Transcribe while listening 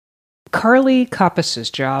Carly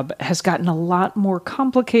Koppas's job has gotten a lot more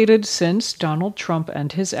complicated since Donald Trump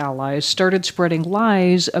and his allies started spreading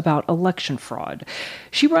lies about election fraud.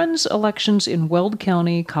 She runs elections in Weld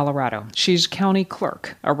County, Colorado. She's county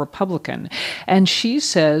clerk, a Republican, and she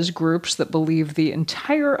says groups that believe the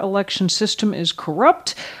entire election system is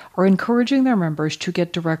corrupt are encouraging their members to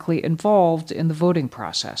get directly involved in the voting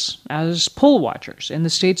process, as poll watchers in the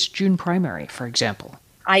state's June primary, for example.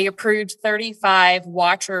 I approved 35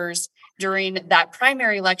 watchers during that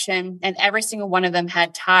primary election, and every single one of them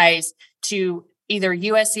had ties to either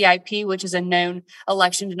USCIP, which is a known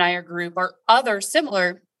election denier group, or other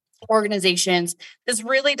similar organizations. This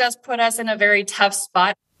really does put us in a very tough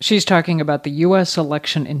spot. She's talking about the U.S.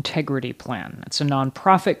 Election Integrity Plan. It's a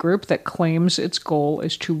nonprofit group that claims its goal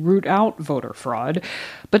is to root out voter fraud.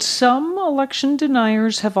 But some election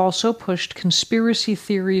deniers have also pushed conspiracy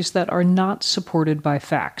theories that are not supported by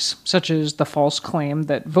facts, such as the false claim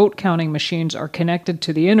that vote counting machines are connected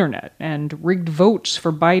to the internet and rigged votes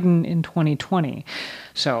for Biden in 2020.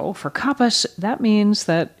 So, for Koppas, that means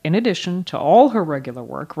that in addition to all her regular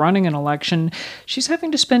work running an election, she's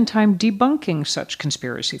having to spend time debunking such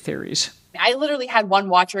conspiracy theories. I literally had one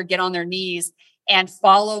watcher get on their knees and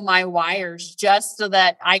follow my wires just so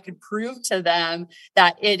that I could prove to them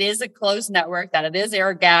that it is a closed network, that it is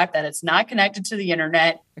air-gapped, that it's not connected to the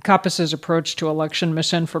internet. Koppas's approach to election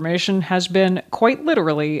misinformation has been, quite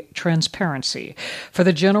literally, transparency. For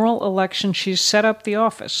the general election, she's set up the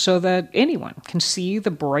office so that anyone can see the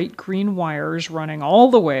bright green wires running all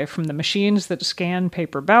the way from the machines that scan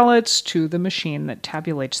paper ballots to the machine that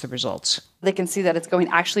tabulates the results. They can see that it's going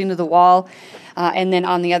actually into the wall. And then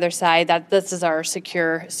on the other side, that this is our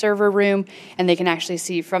secure server room, and they can actually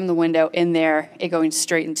see from the window in there it going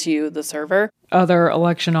straight into the server. Other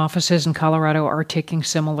election offices in Colorado are taking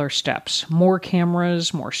similar steps. More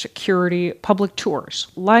cameras, more security, public tours,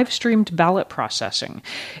 live-streamed ballot processing.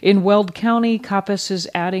 In Weld County, Koppas is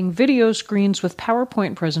adding video screens with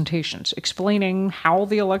PowerPoint presentations explaining how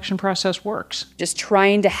the election process works. Just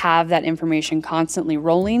trying to have that information constantly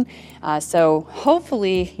rolling. So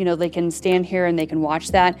hopefully, they can stand here and they can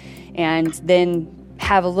watch that and then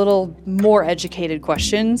have a little more educated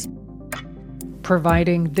questions.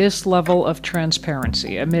 Providing this level of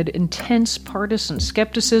transparency amid intense partisan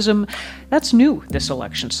skepticism, that's new this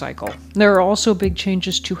election cycle. There are also big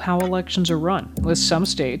changes to how elections are run, with some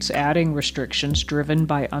states adding restrictions driven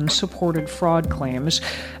by unsupported fraud claims,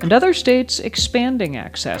 and other states expanding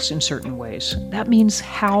access in certain ways. That means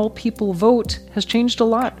how people vote has changed a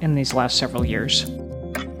lot in these last several years.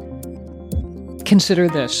 Consider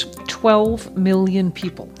this. 12 million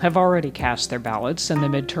people have already cast their ballots in the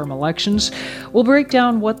midterm elections. We'll break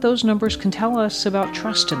down what those numbers can tell us about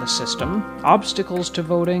trust in the system, obstacles to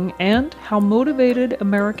voting, and how motivated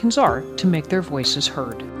Americans are to make their voices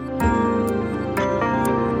heard.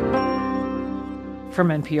 From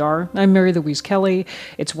NPR, I'm Mary Louise Kelly.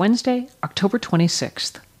 It's Wednesday, October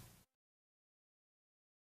 26th.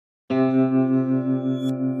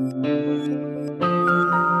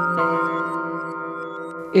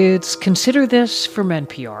 It's Consider This from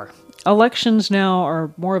NPR. Elections now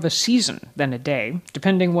are more of a season than a day.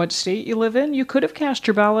 Depending what state you live in, you could have cast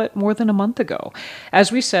your ballot more than a month ago. As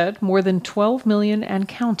we said, more than 12 million and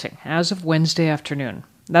counting as of Wednesday afternoon.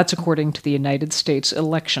 That's according to the United States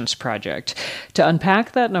Elections Project. To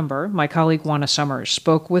unpack that number, my colleague Juana Summers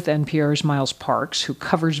spoke with NPR's Miles Parks, who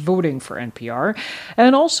covers voting for NPR,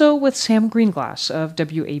 and also with Sam Greenglass of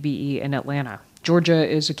WABE in Atlanta. Georgia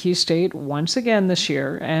is a key state once again this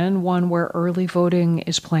year, and one where early voting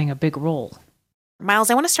is playing a big role. Miles,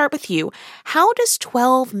 I want to start with you. How does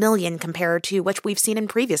 12 million compare to what we've seen in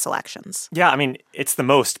previous elections? Yeah, it's the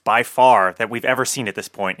most by far that we've ever seen at this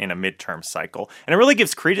point in a midterm cycle. And it really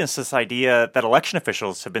gives credence to this idea that election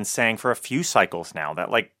officials have been saying for a few cycles now that,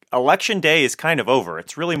 election day is kind of over.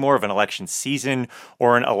 It's really more of an election season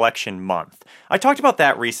or an election month. I talked about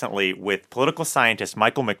that recently with political scientist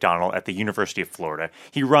Michael McDonald at the University of Florida.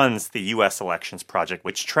 He runs the U.S. Elections Project,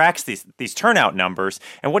 which tracks these turnout numbers.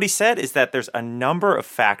 And what he said is that there's a number of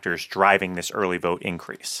factors driving this early vote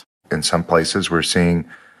increase. In some places, we're seeing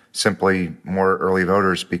simply more early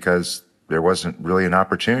voters because there wasn't really an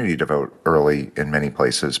opportunity to vote early in many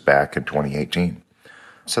places back in 2018.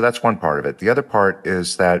 So that's one part of it. The other part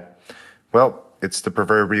is that, it's the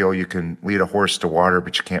proverbial you can lead a horse to water,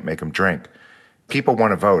 but you can't make him drink. People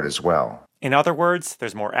want to vote as well. In other words,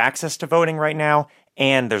 there's more access to voting right now,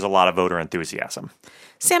 and there's a lot of voter enthusiasm.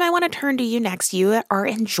 Sam, I want to turn to you next. You are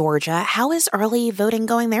in Georgia. How is early voting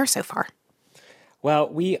going there so far? Well,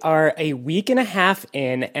 we are a week and a half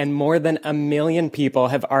in, and more than 1 million people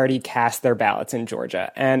have already cast their ballots in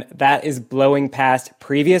Georgia. And that is blowing past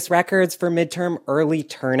previous records for midterm early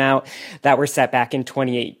turnout that were set back in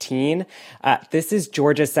 2018. This is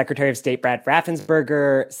Georgia's Secretary of State Brad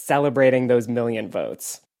Raffensperger celebrating those million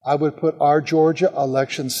votes. I would put our Georgia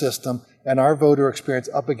election system and our voter experience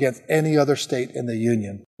up against any other state in the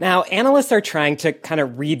union. Now, analysts are trying to kind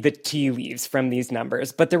of read the tea leaves from these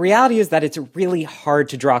numbers, but the reality is that it's really hard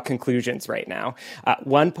to draw conclusions right now.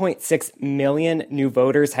 1.6 million new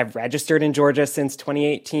voters have registered in Georgia since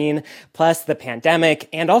 2018, plus the pandemic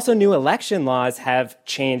and also new election laws have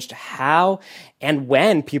changed how and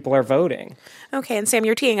when people are voting. Okay, and Sam,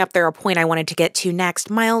 you're teeing up there a point I wanted to get to next.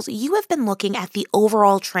 Miles, you have been looking at the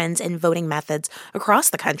overall trends in voting methods across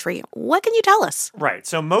the country. What can you tell us? Right.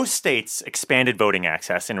 So most states expanded voting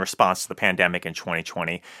access in response to the pandemic in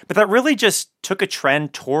 2020, but that really just took a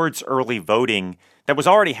trend towards early voting that was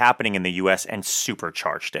already happening in the U.S. and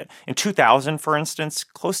supercharged it. In 2000, for instance,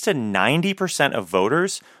 close to 90% of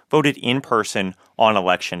voters voted in person on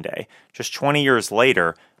Election Day. Just 20 years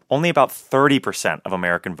later, only about 30% of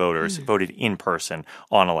American voters voted in person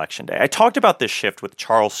on Election Day. I talked about this shift with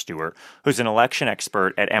Charles Stewart, who's an election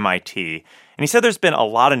expert at MIT, and he said there's been a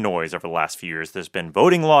lot of noise over the last few years. There's been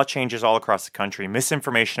voting law changes all across the country,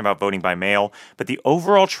 misinformation about voting by mail, but the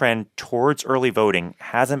overall trend towards early voting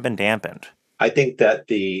hasn't been dampened. I think that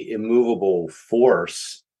the immovable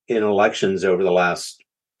force in elections over the last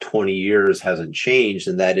 20 years hasn't changed,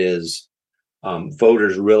 and that is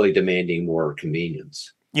voters really demanding more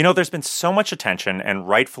convenience. You know, there's been so much attention, and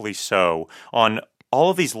rightfully so, on all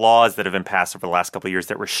of these laws that have been passed over the last couple of years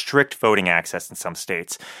that restrict voting access in some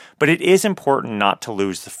states. But it is important not to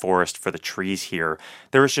lose the forest for the trees here.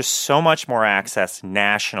 There is just so much more access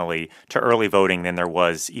nationally to early voting than there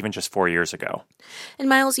was even just 4 years ago. And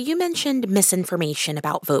Miles, you mentioned misinformation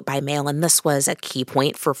about vote by mail, and this was a key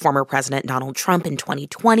point for former President Donald Trump in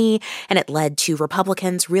 2020, and it led to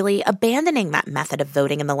Republicans really abandoning that method of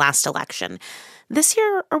voting in the last election. This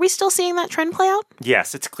year, are we still seeing that trend play out?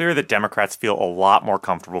 Yes, it's clear that Democrats feel a lot more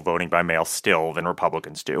comfortable voting by mail still than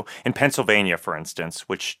Republicans do. In Pennsylvania, for instance,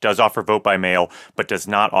 which does offer vote by mail but does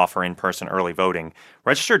not offer in-person early voting,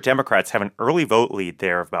 registered Democrats have an early vote lead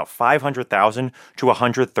there of about 500,000 to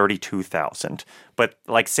 132,000. But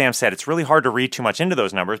like Sam said, it's really hard to read too much into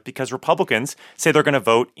those numbers because Republicans say they're going to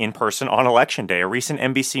vote in person on Election Day. A recent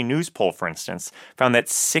NBC News poll, for instance, found that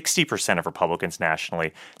 60% of Republicans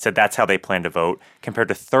nationally said that's how they plan to vote, compared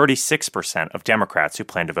to 36% of Democrats who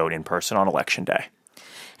plan to vote in person on Election Day.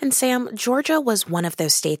 And Sam, Georgia was one of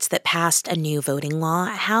those states that passed a new voting law.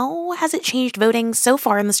 How has it changed voting so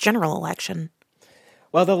far in this general election?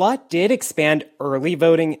 Well, the law did expand early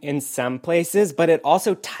voting in some places, but it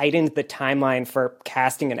also tightened the timeline for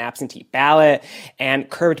casting an absentee ballot and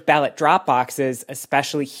curbed ballot drop boxes,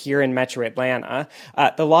 especially here in Metro Atlanta.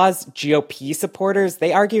 The law's GOP supporters,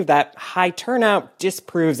 they argue that high turnout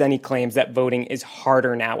disproves any claims that voting is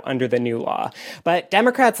harder now under the new law. But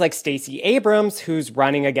Democrats like Stacey Abrams, who's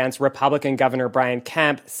running against Republican Governor Brian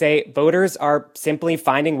Kemp, say voters are simply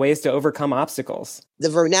finding ways to overcome obstacles. The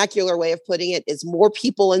vernacular way of putting it is more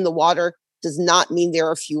people in the water does not mean there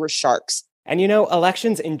are fewer sharks. And you know,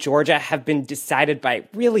 elections in Georgia have been decided by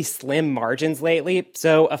really slim margins lately,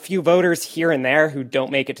 so a few voters here and there who don't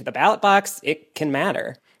make it to the ballot box, it can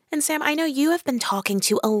matter. And Sam, I know you have been talking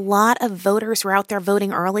to a lot of voters who are out there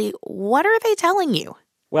voting early. What are they telling you?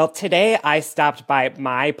 Well, today I stopped by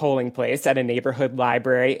my polling place at a neighborhood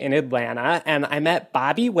library in Atlanta, and I met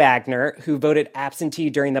Bobby Wagner, who voted absentee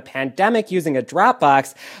during the pandemic using a drop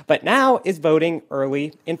box, but now is voting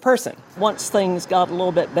early in person. Once things got a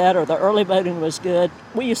little bit better, the early voting was good.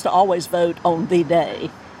 We used to always vote on the day,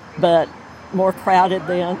 but more crowded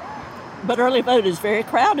then. But early vote is very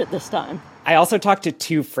crowded this time. I also talked to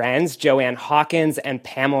two friends, Joanne Hawkins and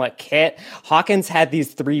Pamela Kitt. Hawkins had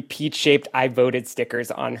these 3 peach-shaped I voted stickers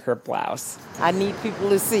on her blouse. I need people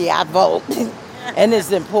to see I vote, and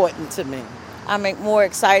it's important to me. I'm more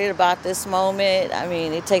excited about this moment. I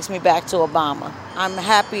mean, it takes me back to Obama. I'm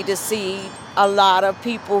happy to see a lot of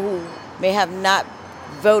people who may have not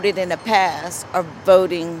voted in the past are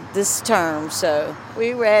voting this term, so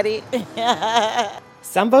we ready.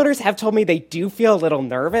 Some voters have told me they do feel a little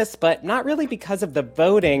nervous, but not really because of the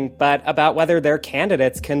voting, but about whether their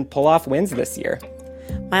candidates can pull off wins this year.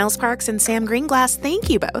 Miles Parks and Sam Greenglass, thank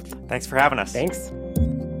you both. Thanks for having us. Thanks.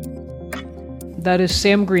 That is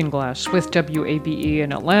Sam Greenglass with WABE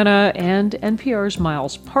in Atlanta and NPR's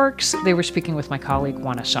Miles Parks. They were speaking with my colleague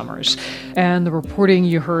Juana Summers. And the reporting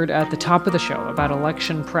you heard at the top of the show about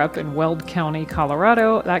election prep in Weld County,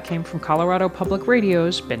 Colorado, that came from Colorado Public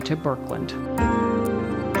Radio's Bente Birkeland.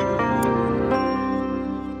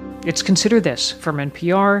 It's Consider This from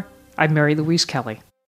NPR. I'm Mary Louise Kelly.